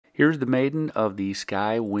Here's the Maiden of the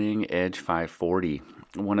Skywing Edge 540.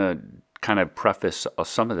 I want to kind of preface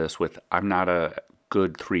some of this with I'm not a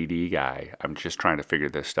good 3D guy. I'm just trying to figure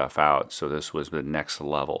this stuff out. So this was the next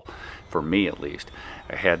level, for me at least.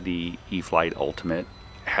 I had the E-flite Ultimate,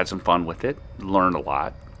 had some fun with it, learned a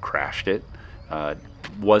lot, crashed it.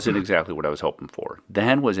 Wasn't exactly what I was hoping for.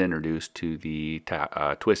 Then was introduced to the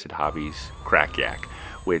Twisted Hobbies Crack Yak,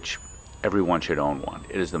 which everyone should own one.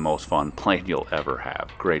 It is the most fun plane you'll ever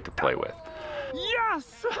have. Great to play with.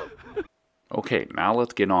 Yes! Okay, now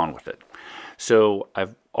let's get on with it. So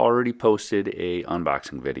I've already posted a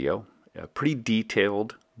unboxing video, a pretty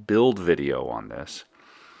detailed build video on this.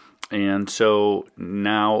 And so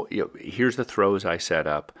now, here's the throws I set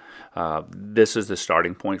up. This is the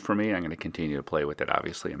starting point for me. I'm going to continue to play with it,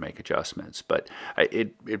 obviously, and make adjustments. But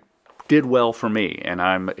it did well for me, and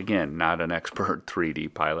I'm, again, not an expert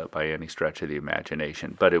 3D pilot by any stretch of the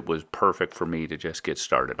imagination, but it was perfect for me to just get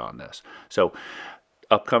started on this. So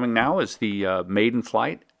upcoming now is the Maiden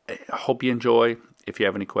flight. I hope you enjoy. If you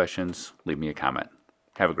have any questions, leave me a comment.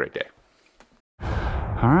 Have a great day.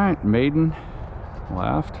 All right, Maiden,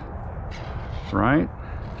 left, right,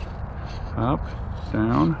 up,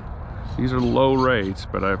 down. These are low rates,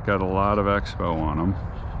 but I've got a lot of expo on them.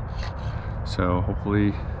 So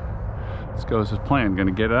hopefully this goes as planned.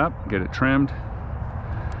 Gonna get it up, get it trimmed,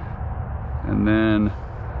 and then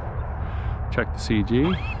check the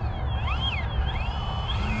CG.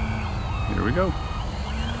 Here we go.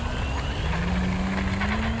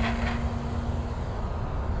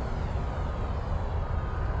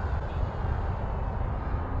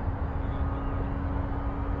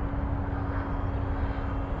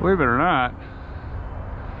 Believe it or not,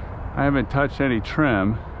 I haven't touched any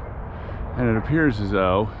trim, and it appears as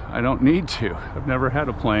though I don't need to. I've never had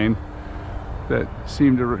a plane that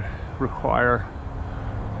seemed to require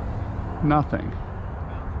nothing.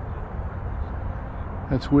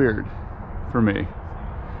 That's weird for me.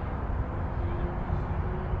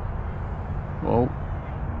 Well,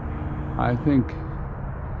 I think,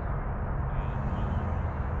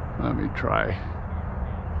 let me try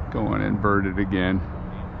going inverted again.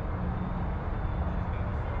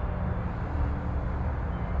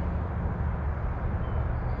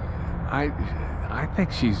 I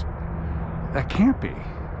think that can't be.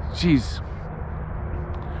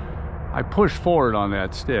 I pushed forward on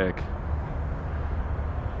that stick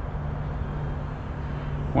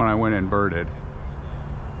when I went inverted.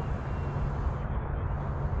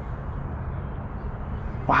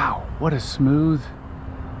 Wow, what a smooth,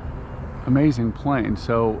 amazing plane.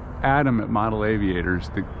 So Adam at Model Aviator's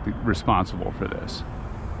the responsible for this.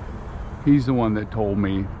 He's the one that told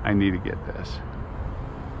me I need to get this.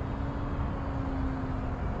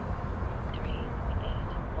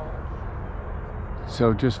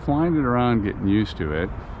 So just flying it around, getting used to it.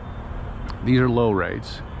 These are low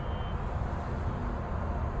rates.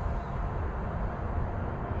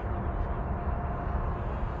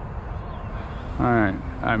 All right,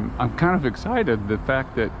 I'm kind of excited the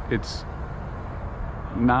fact that it's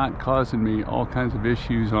not causing me all kinds of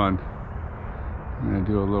issues on. I'm gonna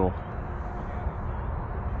do a little.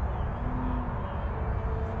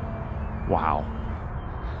 Wow.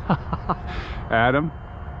 Adam,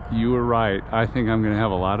 you were right. I think I'm going to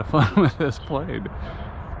have a lot of fun with this plane.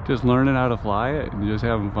 Just learning how to fly it and just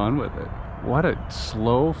having fun with it. What a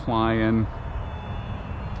slow flying.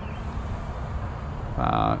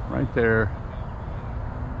 Right there.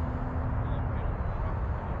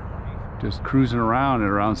 Just cruising around at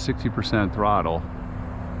around 60% throttle.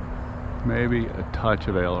 Maybe a touch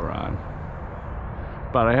of aileron.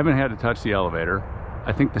 But I haven't had to touch the elevator.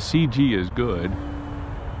 I think the CG is good.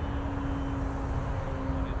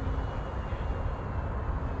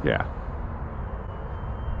 Yeah.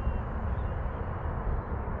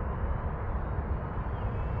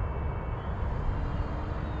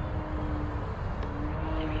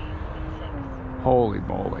 Holy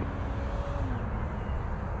moly.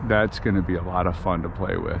 That's going to be a lot of fun to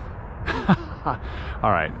play with. all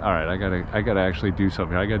right. I gotta actually do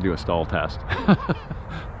something. I gotta do a stall test.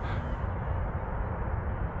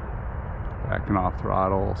 Backing off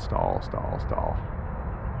throttle, stall.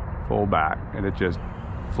 Full back, and it just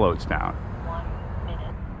floats down. 1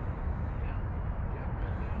 minute.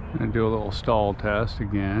 And do a little stall test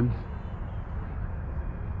again.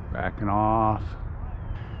 Backing off.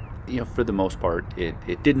 For the most part,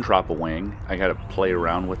 it didn't drop a wing. I got to play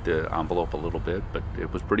around with the envelope a little bit, but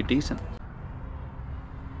it was pretty decent.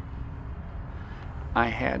 I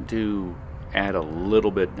had to add a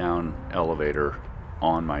little bit down elevator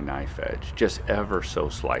on my knife edge, just ever so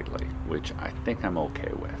slightly, which I think I'm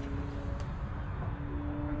okay with.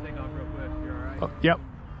 Take off real quick. You're all right? Oh, yep.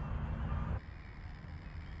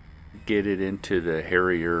 get it into the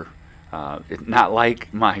Harrier. Not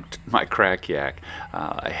like my crack yak.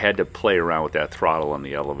 I had to play around with that throttle on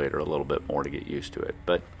the elevator a little bit more to get used to it,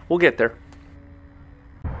 but we'll get there.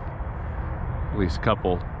 At least a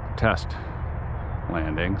couple test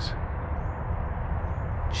landings.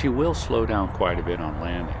 She will slow down quite a bit on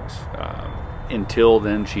landings. Until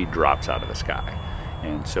then, she drops out of the sky.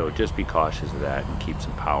 And so just be cautious of that and keep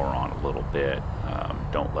some power on a little bit.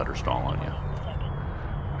 Don't let her stall on you.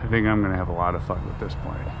 I think I'm going to have a lot of fun with this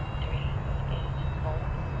plane.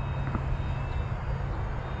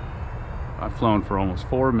 I've flown for almost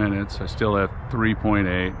 4 minutes. I still have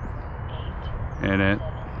 3.8 in it.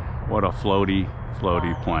 What a floaty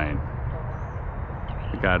plane.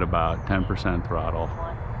 I got about 10% throttle.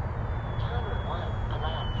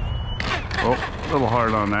 Oh, a little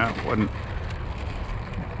hard on that one.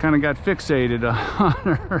 Kind of got fixated on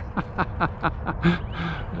her.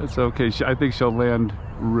 That's okay. I think she'll land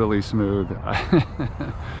really smooth.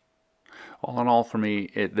 All in all, for me,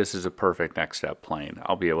 this is a perfect next step plane.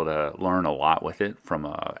 I'll be able to learn a lot with it from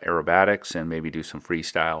aerobatics and maybe do some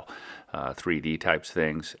freestyle 3D types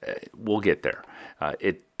things. We'll get there.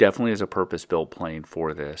 It definitely is a purpose-built plane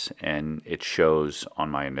for this, and it shows on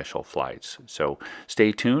my initial flights. So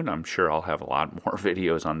stay tuned. I'm sure I'll have a lot more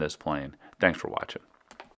videos on this plane. Thanks for watching.